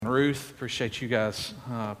Ruth. Appreciate you guys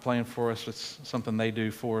playing for us. It's something they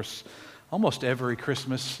do for us almost every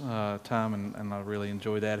Christmas time, and I really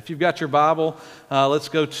enjoy that. If you've got your Bible, let's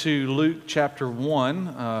go to Luke chapter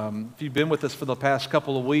 1. If you've been with us for the past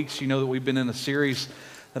couple of weeks, you know that we've been in a series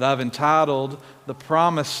that I've entitled The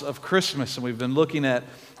Promise of Christmas, and we've been looking at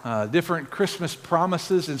different Christmas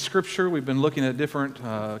promises in Scripture. We've been looking at different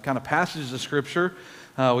kind of passages of Scripture.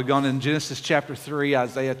 We've gone in Genesis chapter 3,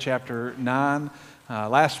 Isaiah chapter 9.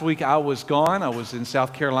 Last week I was gone. I was in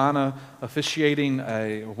South Carolina officiating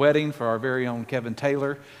a wedding for our very own Kevin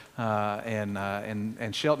Taylor.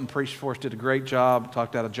 And Shelton preached for us, did a great job,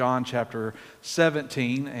 talked out of John chapter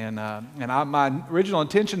 17. My original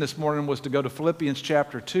intention this morning was to go to Philippians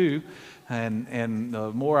chapter 2. And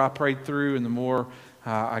the more I prayed through and the more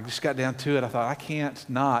I just got down to it, I thought, I can't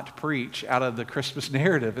not preach out of the Christmas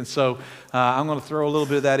narrative. And so I'm going to throw a little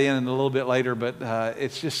bit of that in a little bit later, but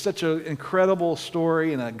it's just such an incredible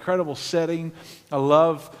story and an incredible setting. I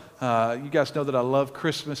love, you guys know that I love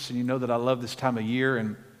Christmas, and you know that I love this time of year,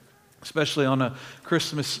 and especially on a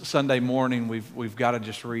Christmas Sunday morning, we've got to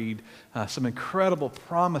just read some incredible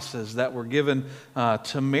promises that were given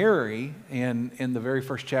to Mary in the very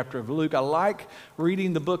first chapter of Luke. I like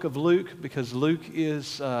reading the book of Luke because Luke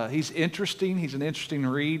is, he's interesting. He's an interesting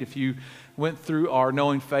read. If you went through our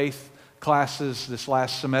Knowing Faith classes this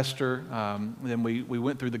last semester, then we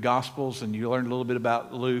went through the Gospels, and you learned a little bit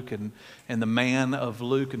about Luke and the man of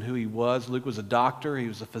Luke and who he was. Luke was a doctor. He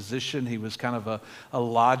was a physician. He was kind of a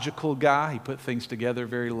logical guy. He put things together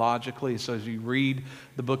very logically. So as you read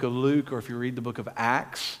the book of Luke, or if you read the book of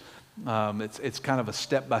Acts, it's kind of a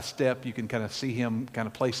step-by-step. You can kind of see him kind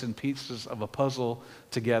of placing pieces of a puzzle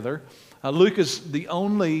together. Luke is the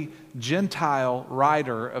only Gentile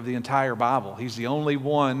writer of the entire Bible. He's the only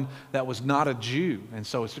one that was not a Jew. And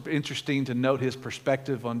so it's interesting to note his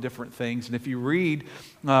perspective on different things. And if you read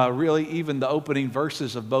really even the opening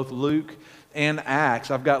verses of both Luke and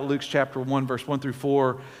Acts, I've got Luke's chapter 1, verse 1 through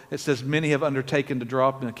 4. It says, "Many have undertaken to draw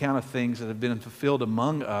up an account of things that have been fulfilled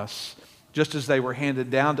among us, just as they were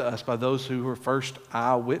handed down to us by those who were first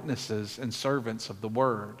eyewitnesses and servants of the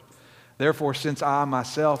word. Therefore, since I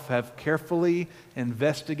myself have carefully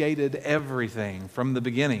investigated everything from the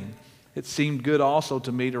beginning, it seemed good also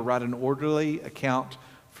to me to write an orderly account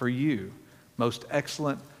for you, most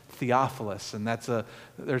excellent Theophilus." And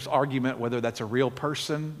there's argument whether that's a real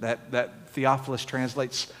person. That Theophilus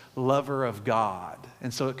translates lover of God.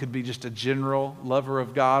 And so it could be just a general lover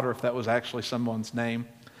of God, or if that was actually someone's name,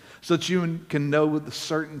 so that you can know with the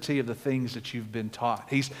certainty of the things that you've been taught.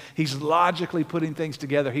 He's logically putting things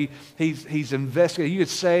together. He's investigating. You could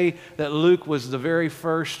say that Luke was the very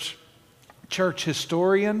first church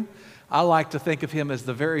historian. I like to think of him as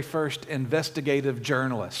the very first investigative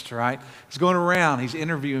journalist, right? He's going around, he's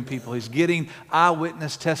interviewing people, he's getting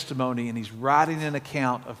eyewitness testimony, and he's writing an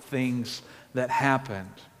account of things that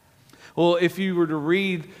happened. Well, if you were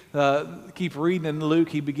to keep reading in Luke,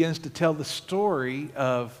 he begins to tell the story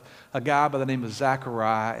of a guy by the name of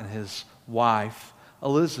Zechariah and his wife,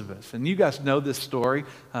 Elizabeth. And you guys know this story.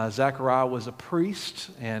 Zechariah was a priest,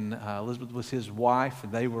 and Elizabeth was his wife.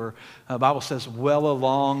 And they were, the Bible says, well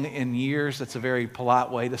along in years. That's a very polite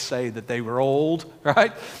way to say that they were old,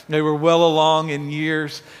 right? They were well along in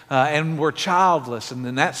years and were childless. And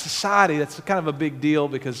in that society, that's kind of a big deal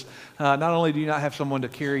because not only do you not have someone to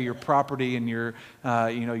carry your property and your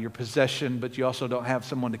possession, but you also don't have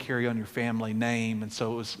someone to carry on your family name. And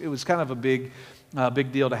so it was kind of a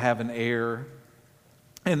big deal to have an heir.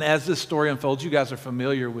 And as this story unfolds, you guys are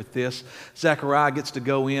familiar with this. Zechariah gets to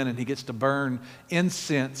go in and he gets to burn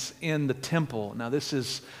incense in the temple. Now, this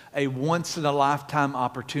is a once-in-a-lifetime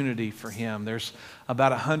opportunity for him. There's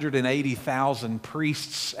about 180,000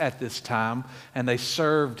 priests at this time, and they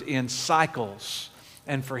served in cycles.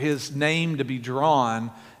 And for his name to be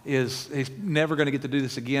drawn, he's never going to get to do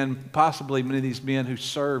this again. Possibly many of these men who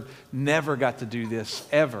served never got to do this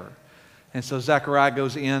ever. And so Zechariah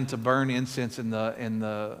goes in to burn incense in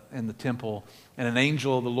the temple, and an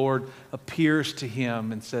angel of the Lord appears to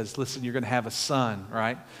him and says, "Listen, you're going to have a son,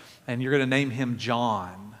 right? And you're going to name him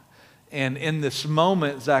John." And in this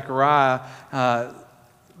moment, Zechariah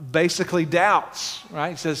basically doubts,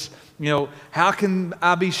 right? He says, how can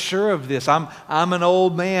I be sure of this? I'm an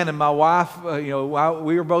old man, and my wife, we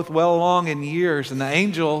were both well along in years. And the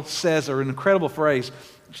angel says, or an incredible phrase,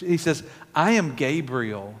 he says, "I am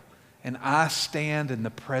Gabriel, and I stand in the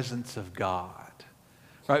presence of God."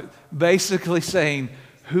 Right? Basically saying,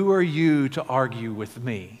 who are you to argue with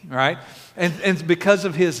me? Right? And because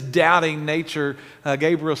of his doubting nature,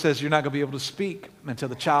 Gabriel says, you're not going to be able to speak until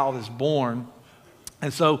the child is born.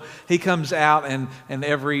 And so he comes out, and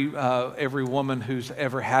every woman who's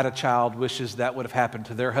ever had a child wishes that would have happened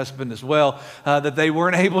to their husband as well, that they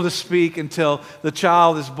weren't able to speak until the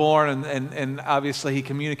child is born. And obviously he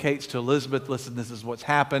communicates to Elizabeth, listen, this is what's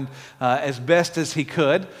happened, as best as he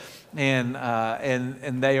could. And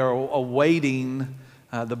they are awaiting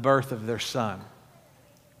the birth of their son.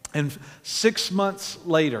 And 6 months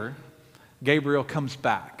later, Gabriel comes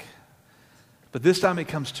back. But this time he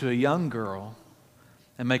comes to a young girl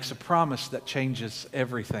and makes a promise that changes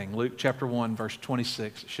everything. Luke chapter 1, verse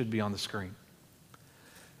 26, it should be on the screen.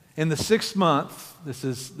 In the 6th month, this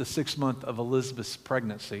is the 6th month of Elizabeth's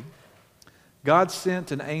pregnancy, God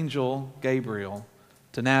sent an angel, Gabriel,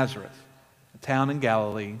 to Nazareth, a town in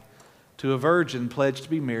Galilee, to a virgin pledged to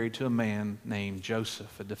be married to a man named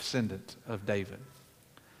Joseph, a descendant of David.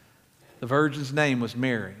 The virgin's name was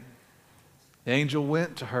Mary. The angel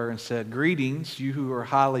went to her and said, "Greetings, you who are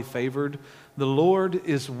highly favored. The Lord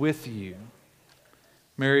is with you."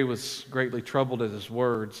 Mary was greatly troubled at his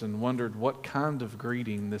words and wondered what kind of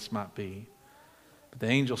greeting this might be. But the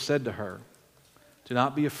angel said to her, "Do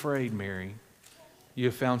not be afraid, Mary. You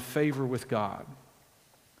have found favor with God.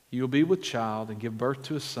 You will be with child and give birth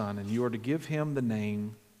to a son, and you are to give him the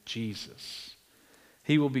name Jesus.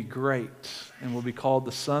 He will be great and will be called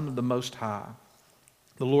the Son of the Most High.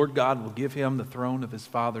 The Lord God will give him the throne of his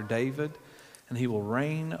father David, and he will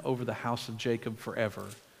reign over the house of Jacob forever.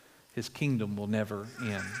 His kingdom will never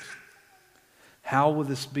end." "How will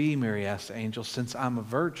this be," Mary asked the angel, "since I'm a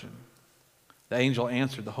virgin?" The angel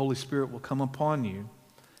answered, "The Holy Spirit will come upon you, and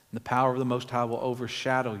the power of the Most High will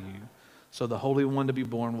overshadow you. So the Holy One to be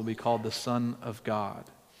born will be called the Son of God.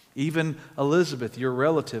 Even Elizabeth, your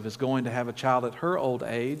relative, is going to have a child at her old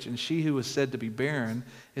age, and she who is said to be barren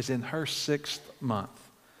is in her 6th month.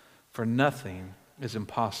 For nothing is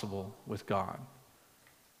impossible with God."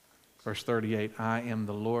 Verse 38, "I am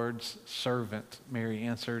the Lord's servant," Mary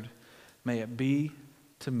answered. "May it be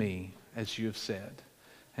to me as you have said."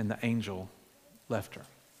 And the angel left her.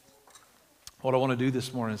 What I want to do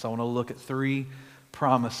this morning is I want to look at 3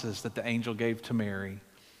 promises that the angel gave to Mary.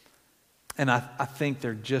 And I think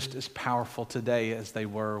they're just as powerful today as they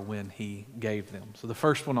were when he gave them. So the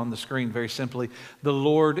first one on the screen, very simply, the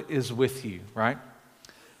Lord is with you, right?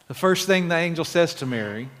 The first thing the angel says to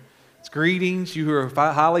Mary, it's, "Greetings, you who are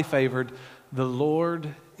highly favored. The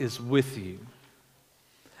Lord is with you."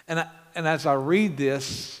 And as I read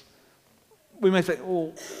this, we may say,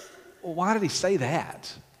 well, why did he say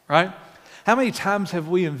that, right? How many times have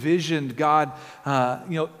we envisioned God,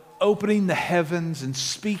 opening the heavens and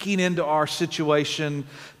speaking into our situation,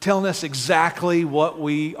 telling us exactly what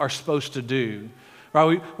we are supposed to do?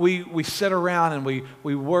 Right? We sit around and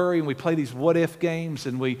we worry and we play these what-if games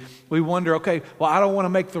and we wonder, okay, well, I don't want to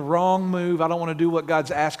make the wrong move. I don't want to do what God's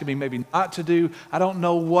asking me maybe not to do. I don't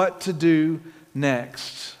know what to do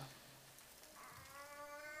next.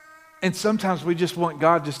 And sometimes we just want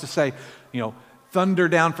God just to say, thunder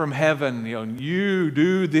down from heaven, you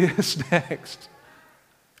do this next.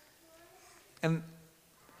 And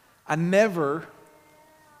I never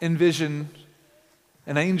envision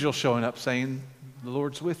an angel showing up saying, "The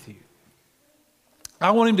Lord's with you."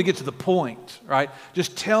 I want him to get to the point, right?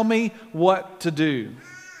 Just tell me what to do.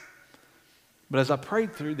 But as I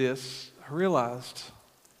prayed through this, I realized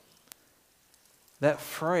that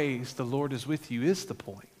phrase, "the Lord is with you," is the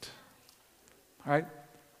point, right?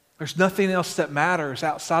 There's nothing else that matters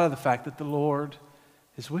outside of the fact that the Lord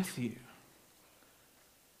is with you.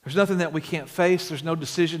 There's nothing that we can't face. There's no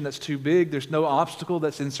decision that's too big. There's no obstacle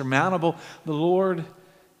that's insurmountable. The Lord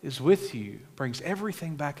is with you. Brings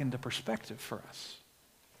everything back into perspective for us.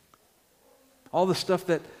 All the stuff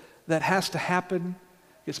that has to happen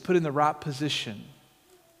gets put in the right position.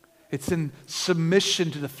 It's in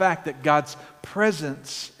submission to the fact that God's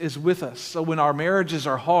presence is with us. So when our marriages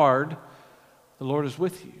are hard, the Lord is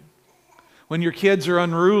with you. When your kids are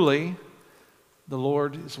unruly, the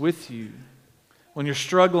Lord is with you. When you're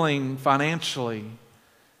struggling financially,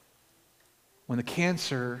 when the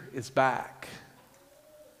cancer is back,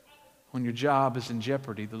 when your job is in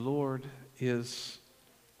jeopardy, the Lord is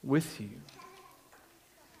with you.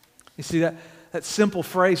 You see, that simple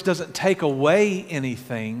phrase doesn't take away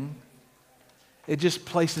anything. It just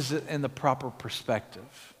places it in the proper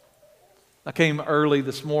perspective. I came early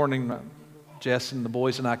this morning. Jess and the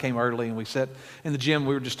boys and I came early, and we sat in the gym.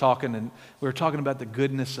 We were just talking, and we were talking about the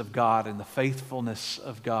goodness of God and the faithfulness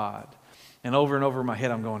of God. And over in my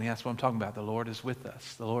head, I'm going, yeah, that's what I'm talking about. The Lord is with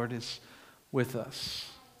us. The Lord is with us.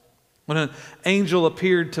 When an angel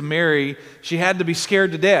appeared to Mary, she had to be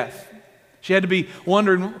scared to death. She had to be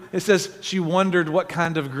wondering, it says she wondered what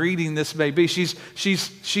kind of greeting this may be. She's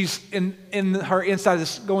in her inside,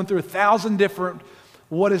 this going through 1,000 different,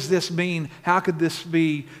 what does this mean? How could this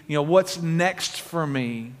be? What's next for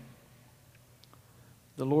me?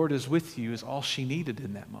 The Lord is with you is all she needed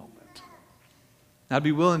in that moment. And I'd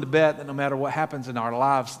be willing to bet that no matter what happens in our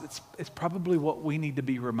lives, it's probably what we need to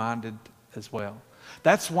be reminded as well.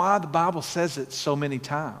 That's why the Bible says it so many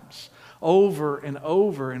times. Over and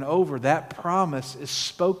over and over, that promise is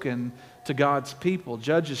spoken to God's people.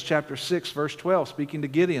 Judges chapter 6, verse 12, speaking to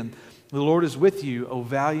Gideon, the Lord is with you, O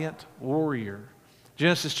valiant warrior.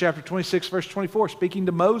 Genesis chapter 26, verse 24, speaking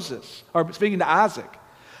to Isaac.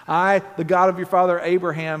 I, the God of your father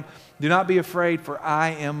Abraham, do not be afraid, for I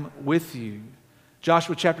am with you.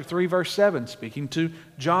 Joshua chapter 3, verse 7, speaking to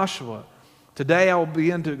Joshua. Today I will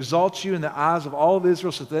begin to exalt you in the eyes of all of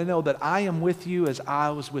Israel so that they know that I am with you as I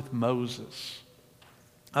was with Moses.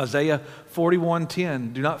 Isaiah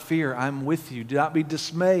 41:10, do not fear, I am with you. Do not be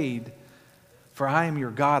dismayed, for I am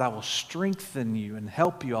your God. I will strengthen you and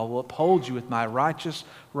help you. I will uphold you with my righteous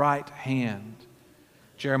right hand.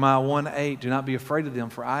 Jeremiah 1:8, do not be afraid of them,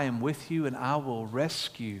 for I am with you and I will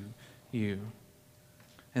rescue you.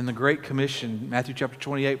 In the Great Commission, Matthew chapter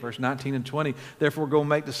 28, verse 19 and 20, therefore go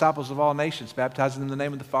make disciples of all nations, baptizing them in the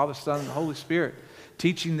name of the Father, Son, and the Holy Spirit,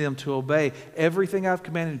 teaching them to obey everything I've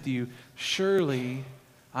commanded you. Surely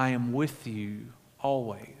I am with you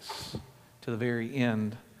always to the very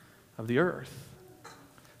end of the earth.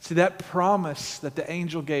 See, that promise that the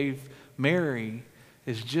angel gave Mary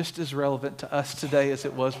is just as relevant to us today as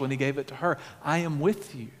it was when he gave it to her. I am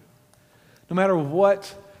with you. No matter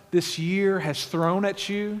what this year has thrown at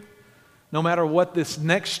you, no matter what this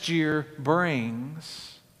next year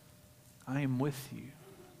brings, I am with you.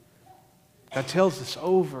 God tells us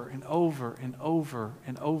over and over and over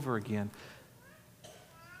and over again,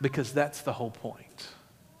 because that's the whole point.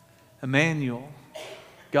 Emmanuel,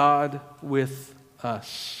 God with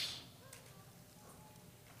us.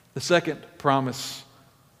 The second promise,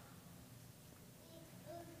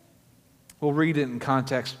 we'll read it in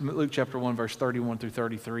context. Luke chapter 1, verse 31 through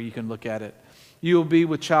 33. You can look at it. You will be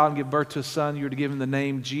with child and give birth to a son. You are to give him the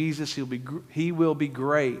name Jesus. He will be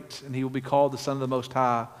great, and he will be called the Son of the Most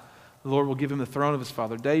High. The Lord will give him the throne of his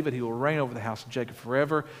father David. He will reign over the house of Jacob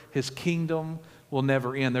forever. His kingdom will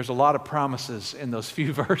never end. There's a lot of promises in those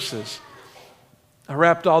few verses. I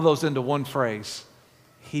wrapped all those into one phrase.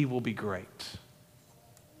 He will be great.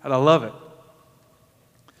 And I love it.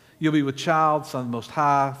 You'll be with child, Son of the Most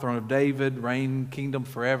High, throne of David, reign, kingdom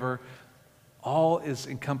forever. All is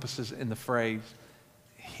encompasses in the phrase,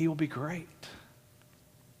 he will be great.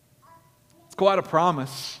 It's quite a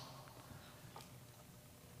promise.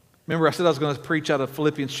 Remember, I said I was going to preach out of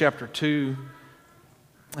Philippians chapter 2.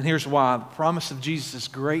 And here's why. The promise of Jesus'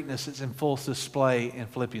 greatness is in full display in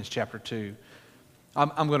Philippians chapter 2.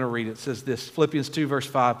 I'm going to read it. It says this, Philippians 2, verse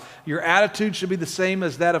 5. Your attitude should be the same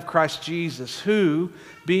as that of Christ Jesus, who,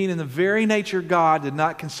 being in the very nature God, did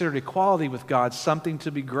not consider equality with God something to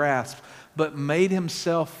be grasped, but made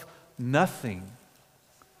himself nothing,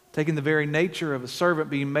 taking the very nature of a servant,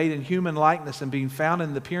 being made in human likeness, and being found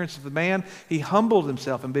in the appearance of a man, he humbled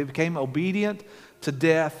himself and became obedient to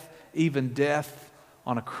death, even death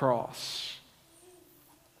on a cross.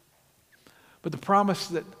 But the promise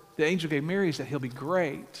that the angel gave Mary is that he'll be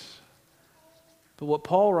great. But what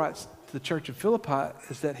Paul writes to the church of Philippi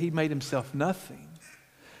is that he made himself nothing.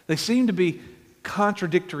 They seem to be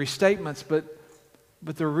contradictory statements, but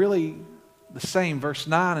they're really the same. Verse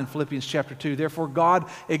 9 in Philippians chapter 2. Therefore God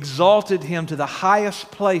exalted him to the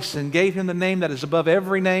highest place and gave him the name that is above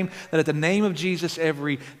every name, that at the name of Jesus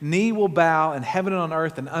every knee will bow in heaven and on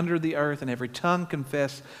earth and under the earth, and every tongue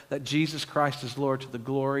confess that Jesus Christ is Lord, to the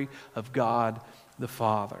glory of God the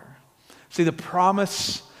Father. See, the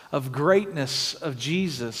promise of greatness of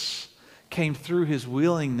Jesus came through his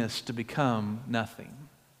willingness to become nothing.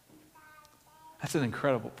 That's an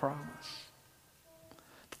incredible promise.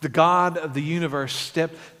 The God of the universe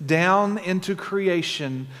stepped down into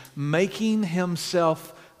creation, making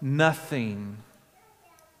himself nothing,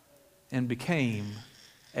 and became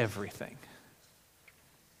everything.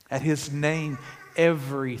 At his name,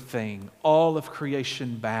 everything, all of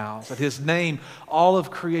creation bows. At his name, all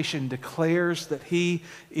of creation declares that he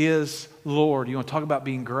is Lord. You want to talk about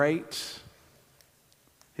being great?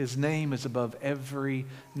 His name is above every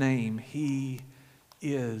name. He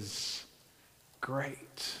is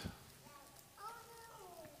great.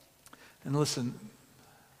 And listen,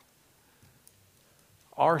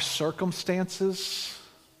 our circumstances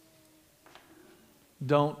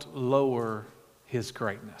don't lower his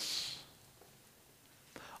greatness.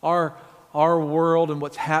 Our our world and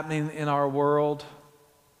what's happening in our world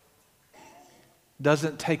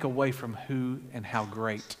doesn't take away from who and how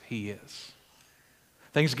great He is.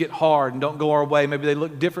 Things get hard and don't go our way. Maybe they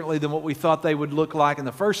look differently than what we thought they would look like. And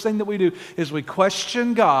the first thing that we do is we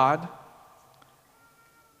question God.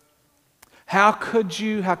 How could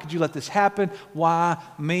you let this happen? Why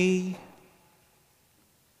me?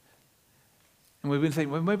 And we've been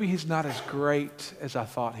thinking, well, maybe He's not as great as I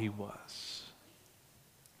thought He was.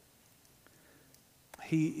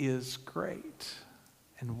 He is great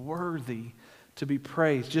and worthy to be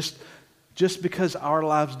praised. Just because our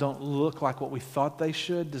lives don't look like what we thought they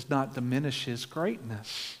should does not diminish His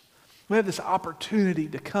greatness. We have this opportunity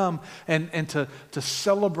to come and to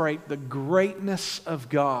celebrate the greatness of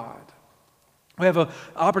God. We have an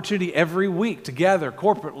opportunity every week to gather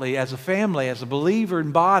corporately as a family, as a believer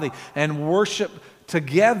in body, and worship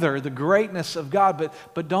together the greatness of God.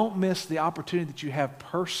 But don't miss the opportunity that you have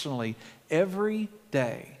personally every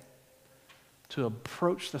day to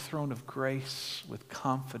approach the throne of grace with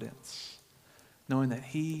confidence, knowing that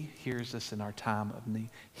He hears us in our time of need.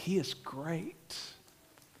 He is great.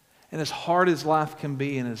 And as hard as life can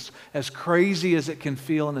be, and as crazy as it can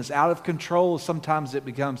feel, and as out of control as sometimes it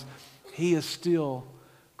becomes, He is still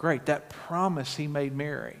great. That promise He made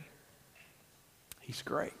Mary, He's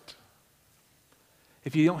great.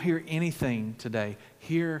 If you don't hear anything today,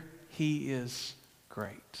 hear He is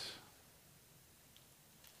great.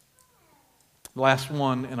 The last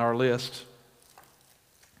one in our list,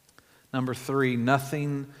 number 3,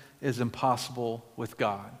 nothing is impossible with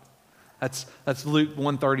God. That's Luke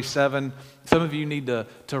 1:37. Some of you need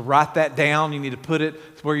to write that down. You need to put it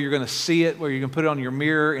where you're going to see it, where you can put it on your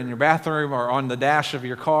mirror in your bathroom or on the dash of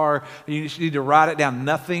your car. You just need to write it down.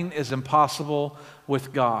 Nothing is impossible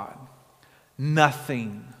with God.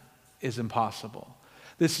 Nothing is impossible.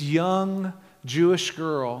 This young Jewish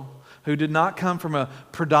girl who did not come from a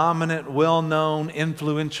predominant, well-known,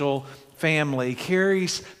 influential family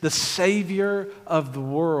carries the Savior of the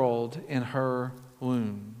world in her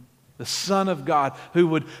womb. The Son of God who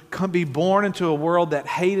would be born into a world that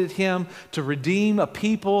hated Him, to redeem a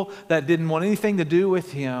people that didn't want anything to do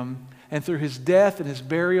with Him. And through His death and His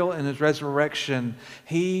burial and His resurrection,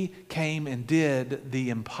 He came and did the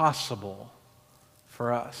impossible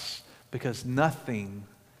for us, because nothing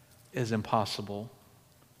is impossible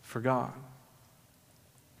for God.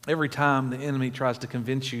 Every time the enemy tries to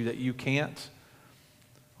convince you that you can't,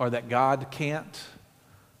 or that God can't,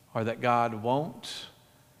 or that God won't,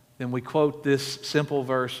 then we quote this simple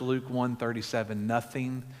verse, Luke 1:37,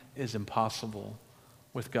 nothing is impossible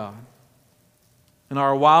with God. In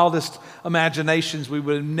our wildest imaginations, we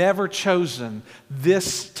would have never chosen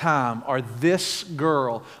this time or this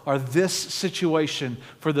girl or this situation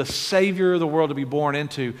for the Savior of the world to be born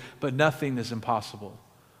into, but nothing is impossible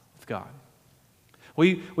with God.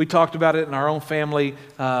 We talked about it in our own family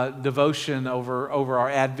devotion over our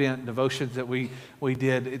Advent devotions that we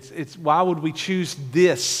did. It's why would we choose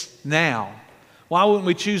this now? Why wouldn't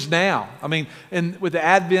we choose now? I mean, with the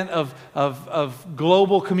advent of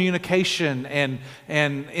global communication and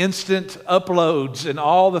instant uploads and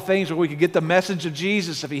all the things where we could get the message of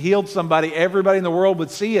Jesus, if He healed somebody, everybody in the world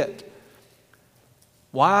would see it.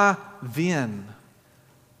 Why then?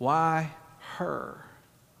 Why her?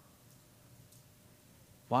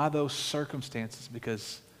 Why those circumstances?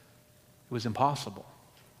 Because it was impossible.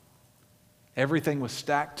 Everything was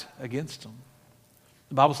stacked against them.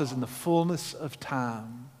 The Bible says in the fullness of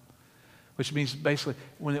time, which means basically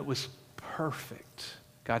when it was perfect,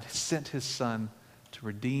 God sent His Son to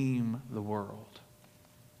redeem the world.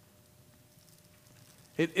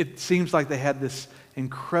 It seems like they had this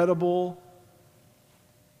incredible,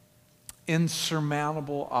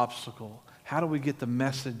 insurmountable obstacle. How do we get the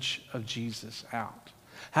message of Jesus out?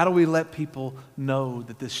 How do we let people know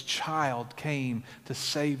that this child came to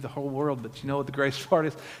save the whole world? But you know what the greatest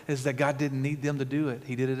part is that God didn't need them to do it.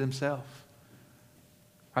 He did it Himself.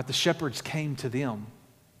 Right? The shepherds came to them.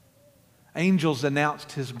 Angels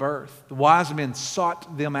announced His birth. The wise men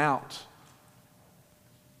sought them out.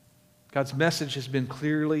 God's message has been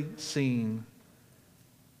clearly seen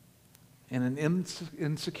in an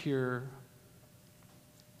insecure,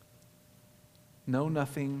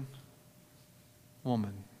 know-nothing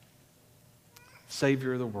woman,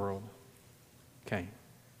 Savior of the world, came.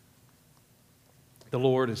 The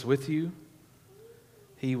Lord is with you.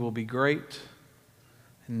 He will be great,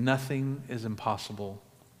 and nothing is impossible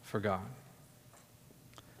for God.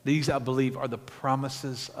 These, I believe, are the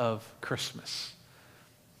promises of Christmas.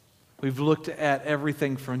 We've looked at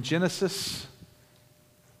everything from Genesis,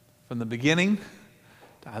 from the beginning,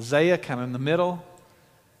 to Isaiah, kind of in the middle,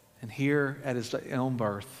 and here at His own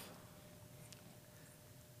birth.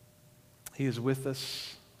 He is with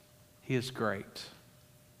us. He is great.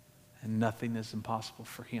 And nothing is impossible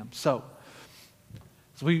for him. So,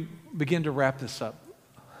 as we begin to wrap this up,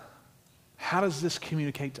 how does this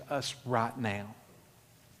communicate to us right now?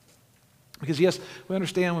 Because yes, we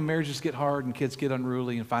understand when marriages get hard and kids get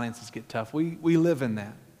unruly and finances get tough. We live in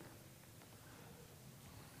that.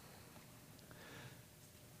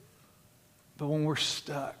 But when we're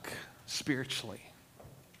stuck spiritually,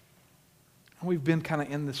 and we've been kind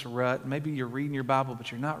of in this rut, maybe you're reading your Bible,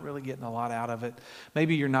 but you're not really getting a lot out of it.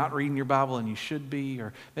 Maybe you're not reading your Bible and you should be,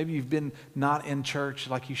 or maybe you've been not in church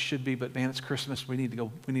like you should be, but man, it's Christmas. We need to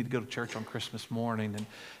go to church on Christmas morning,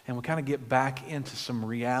 and we kind of get back into some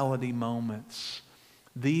reality moments.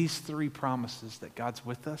 These three promises that God's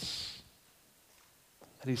with us,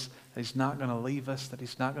 that He's not going to leave us, that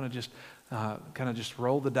He's not going to just kind of just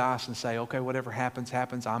roll the dice and say, okay, whatever happens,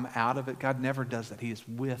 happens, I'm out of it. God never does that. He is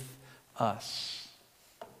with us.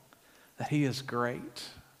 That He is great.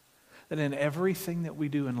 That in everything that we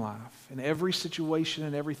do in life, in every situation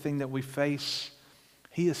and everything that we face,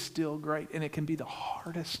 He is still great. And it can be the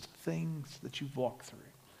hardest things that you've walked through.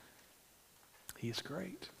 He is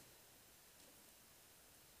great.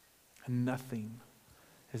 And nothing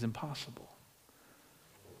is impossible.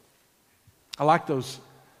 I like those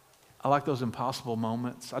impossible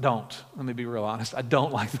moments. I don't. Let me be real honest. I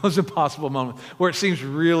don't like those impossible moments where it seems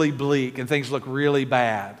really bleak and things look really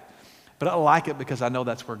bad. But I like it because I know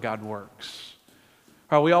that's where God works.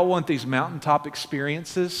 All right, we all want these mountaintop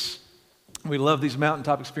experiences. We love these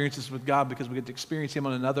mountaintop experiences with God because we get to experience Him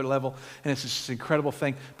on another level, and it's just an incredible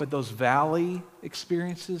thing. But those valley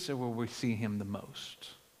experiences are where we see Him the most.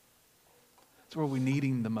 It's where we need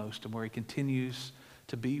Him the most and where He continues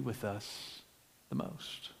to be with us the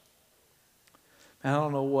most. And I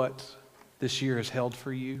don't know what this year has held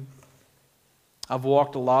for you. I've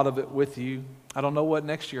walked a lot of it with you. I don't know what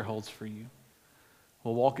next year holds for you.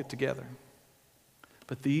 We'll walk it together.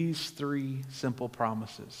 But these three simple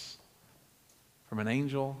promises, from an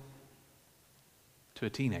angel to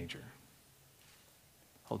a teenager,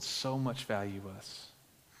 hold so much value to us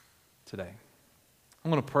today.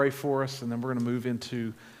 I'm going to pray for us, and then we're going to move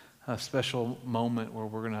into a special moment where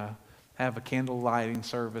we're going to have a candle lighting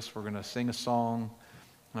service. We're going to sing a song.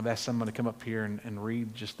 I've asked someone to come up here and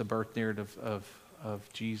read just the birth narrative of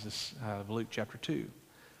Jesus, Luke chapter 2.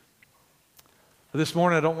 But this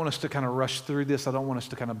morning, I don't want us to kind of rush through this. I don't want us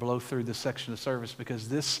to kind of blow through this section of service, because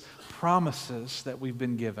this promises that we've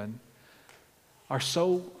been given are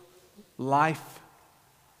so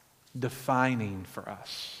life-defining for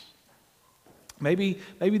us. Maybe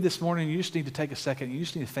this morning you just need to take a second. You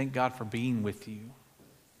just need to thank God for being with you.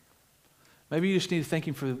 Maybe you just need to thank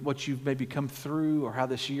Him for what you've maybe come through, or how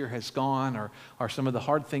this year has gone, or some of the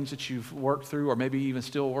hard things that you've worked through, or maybe even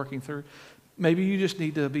still working through. Maybe you just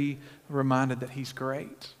need to be reminded that He's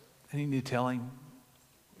great, and you need to tell Him,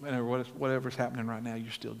 whatever's happening right now,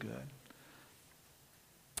 you're still good.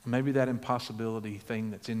 Maybe that impossibility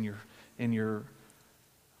thing that's in your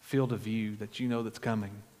field of view that you know that's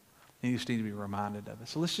coming, you just need to be reminded of it.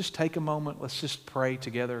 So let's just take a moment. Let's just pray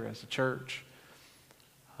together as a church.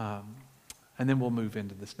 And then we'll move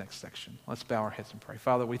into this next section. Let's bow our heads and pray.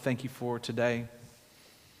 Father, we thank You for today.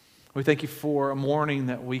 We thank You for a morning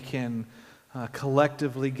that we can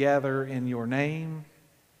collectively gather in Your name,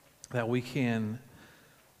 that we can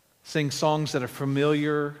sing songs that are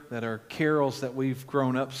familiar, that are carols that we've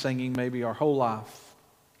grown up singing maybe our whole life.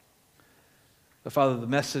 But Father, the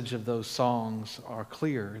message of those songs are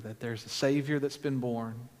clear, that there's a Savior that's been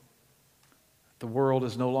born, the world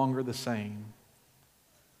is no longer the same,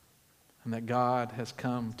 and that God has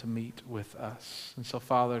come to meet with us. And so,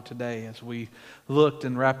 Father, today, as we looked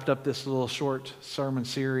and wrapped up this little short sermon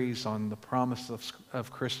series on the promise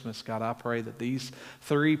of Christmas, God, I pray that these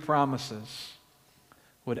three promises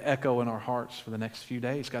would echo in our hearts for the next few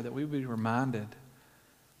days. God, that we would be reminded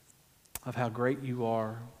of how great You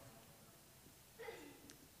are,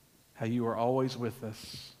 how You are always with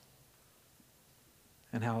us,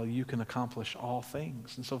 and how You can accomplish all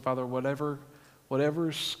things. And so, Father,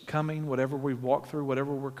 whatever's coming, whatever we've walked through,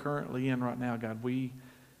 whatever we're currently in right now, God, we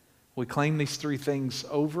claim these three things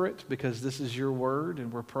over it because this is Your word,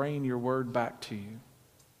 and we're praying Your word back to You.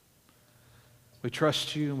 We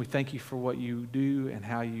trust You, and we thank You for what You do and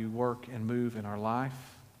how You work and move in our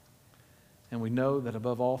life. And we know that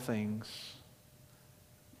above all things,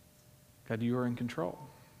 God, You are in control.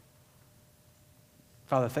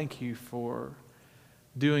 Father, thank You for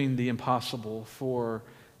doing the impossible, for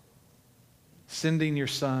sending Your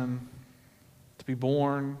Son to be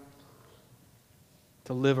born,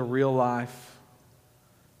 to live a real life,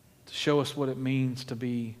 to show us what it means to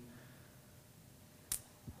be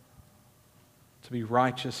to be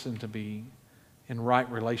righteous and to be in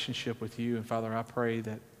right relationship with you. And Father, I pray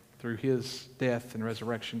that through his death and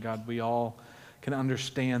resurrection, God, we all can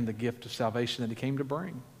understand the gift of salvation that he came to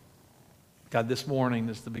bring. God, this morning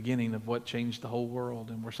is the beginning of what changed the whole world,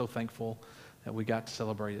 and we're so thankful that we got to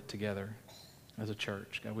celebrate it together as a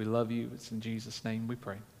church. God, we love you. It's in Jesus' name we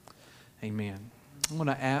pray. Amen. I'm going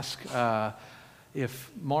to ask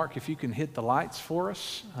if Mark, if you can hit the lights for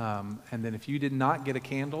us, and then if you did not get a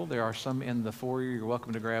candle, there are some in the foyer. You're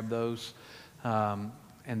welcome to grab those. And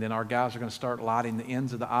then our guys are going to start lighting the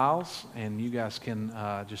ends of the aisles, and you guys can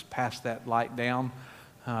just pass that light down.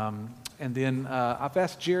 And then I've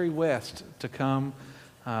asked Jerry West to come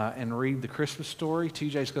and read the Christmas story.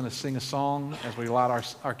 TJ's going to sing a song as we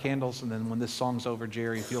light our candles, and then when this song's over,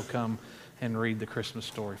 Jerry, if you'll come and read the Christmas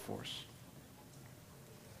story for us.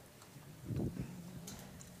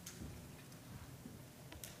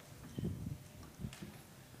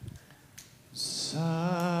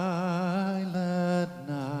 Silent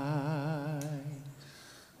night,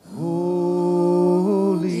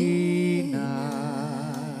 holy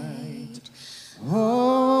night,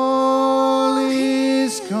 all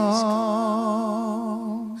is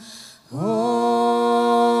calm,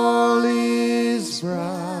 all is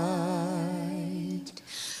bright,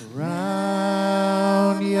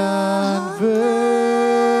 round yon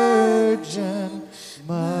virgin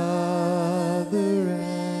mother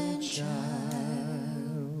and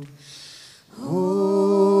child.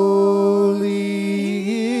 Holy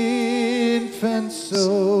infant,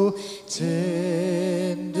 so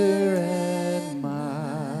tender and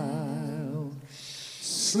mild,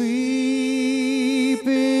 sleep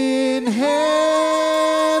in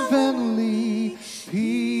heavenly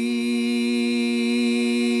peace,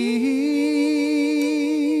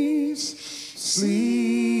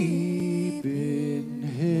 sleep in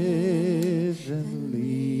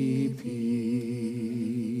heavenly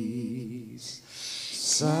peace.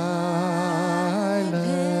 Silent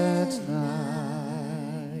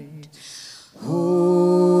night,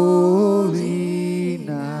 holy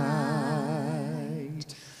night,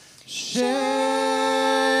 shepherds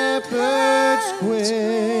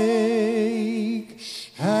quake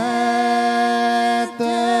at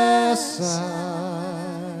the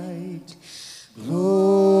sight,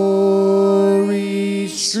 glory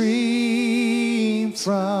stream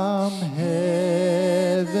from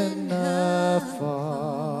heaven afar,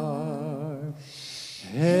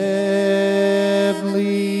 heavenly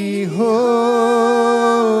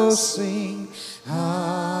hosts sing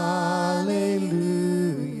hallelujah.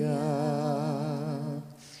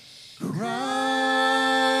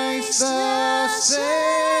 Christ the Savior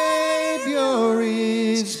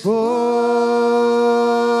is born.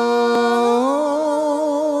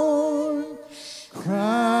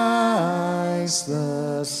 Christ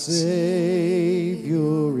the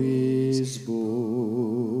Savior is born.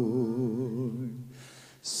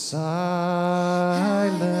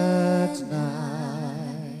 Silent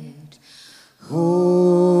night,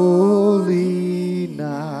 holy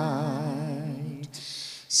night,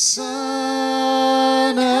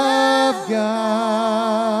 Son of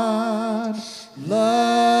God,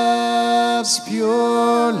 love's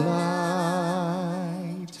pure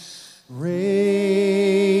light, radiant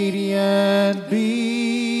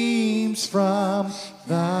beams from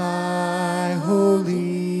thy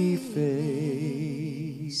holy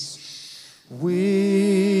face.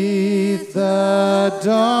 With the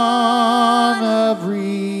dawn of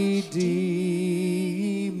redeeming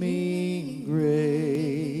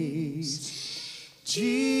grace,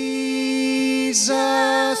 Jesus,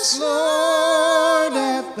 Lord,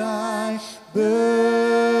 at thy birth,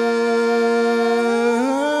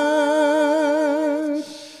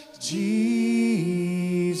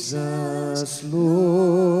 Jesus,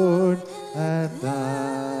 Lord, at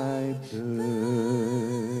thy birth.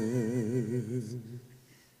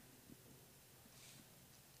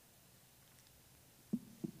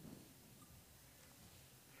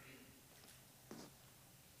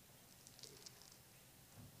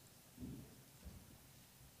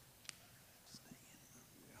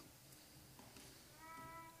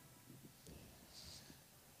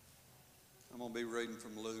 I'm going to be reading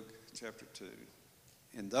from Luke chapter 2.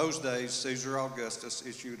 In those days, Caesar Augustus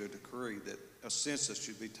issued a decree that a census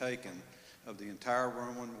should be taken of the entire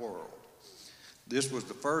Roman world. This was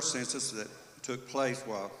the first census that took place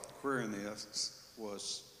while Quirinius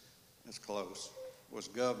was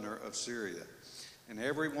governor of Syria. And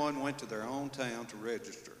everyone went to their own town to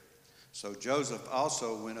register. So Joseph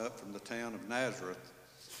also went up from the town of Nazareth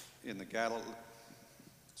in the Galilee.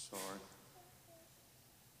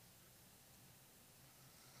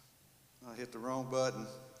 I hit the wrong button.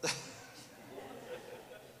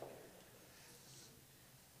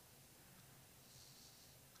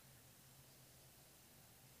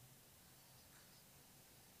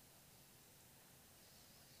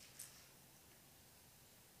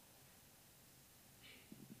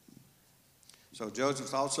 So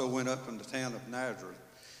Joseph also went up from the town of Nazareth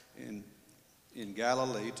in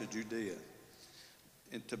Galilee to Judea,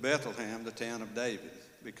 and to Bethlehem, the town of David,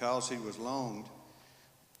 because he was belonged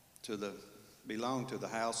to the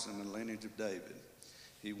house and the lineage of David.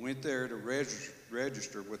 He went there to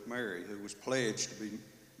register with Mary, who was pledged to be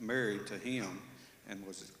married to him and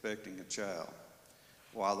was expecting a child.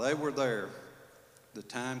 While they were there, the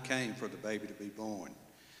time came for the baby to be born,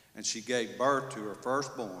 and she gave birth to her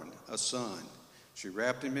firstborn, a son. She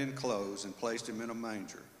wrapped him in clothes and placed him in a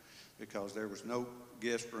manger, because there was no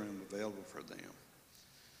guest room available for them.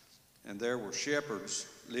 And there were shepherds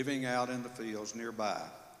living out in the fields nearby,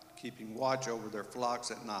 keeping watch over their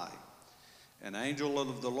flocks at night. An angel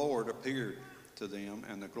of the Lord appeared to them,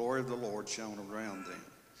 and the glory of the Lord shone around them,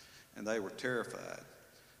 and they were terrified.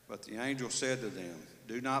 But the angel said to them,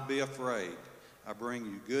 "Do not be afraid. I bring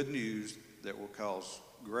you good news that will cause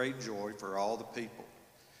great joy for all the people.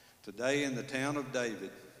 Today in the town of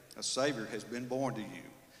David, a Savior has been born to you.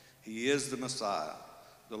 He is the Messiah,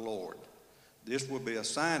 the Lord. This will be a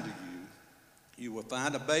sign to you. You will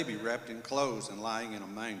find a baby wrapped in clothes and lying in a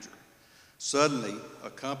manger." Suddenly,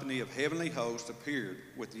 a company of heavenly hosts appeared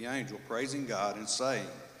with the angel, praising God and saying,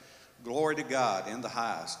 "Glory to God in the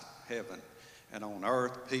highest heaven, and on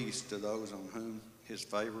earth peace to those on whom his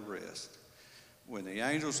favor rests." When the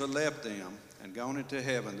angels had left them and gone into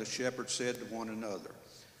heaven, the shepherds said to one another,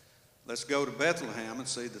 "Let's go to Bethlehem and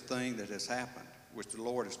see the thing that has happened, which the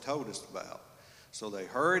Lord has told us about." So they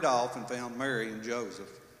hurried off and found Mary and Joseph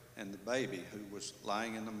and the baby who was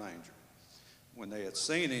lying in the manger. When they had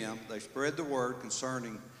seen him, they spread the word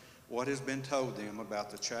concerning what has been told them about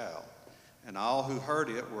the child. And all who heard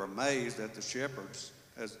it were amazed at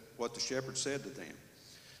what the shepherds said to them.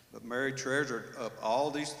 But Mary treasured up all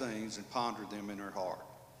these things and pondered them in her heart.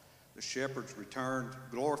 The shepherds returned,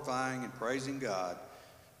 glorifying and praising God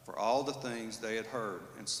for all the things they had heard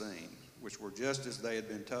and seen, which were just as they had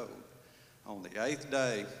been told. On the 8th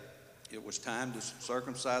day, it was time to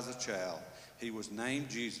circumcise the child. He was named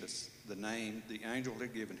Jesus, the name the angel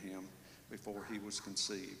had given him before he was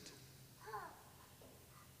conceived.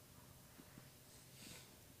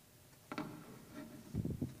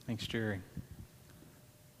 Thanks, Jerry.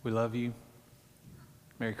 We love you.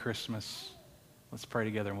 Merry Christmas. Let's pray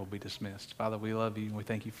together and we'll be dismissed. Father, we love you and we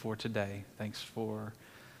thank you for today. Thanks for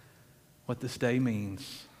what this day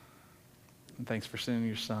means. And thanks for sending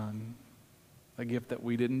your Son, a gift that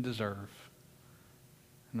we didn't deserve,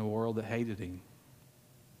 in a world that hated him.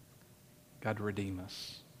 God, redeem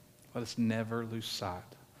us. Let us never lose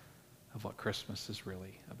sight of what Christmas is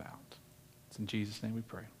really about. It's in Jesus' name we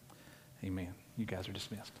pray. Amen. You guys are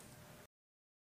dismissed.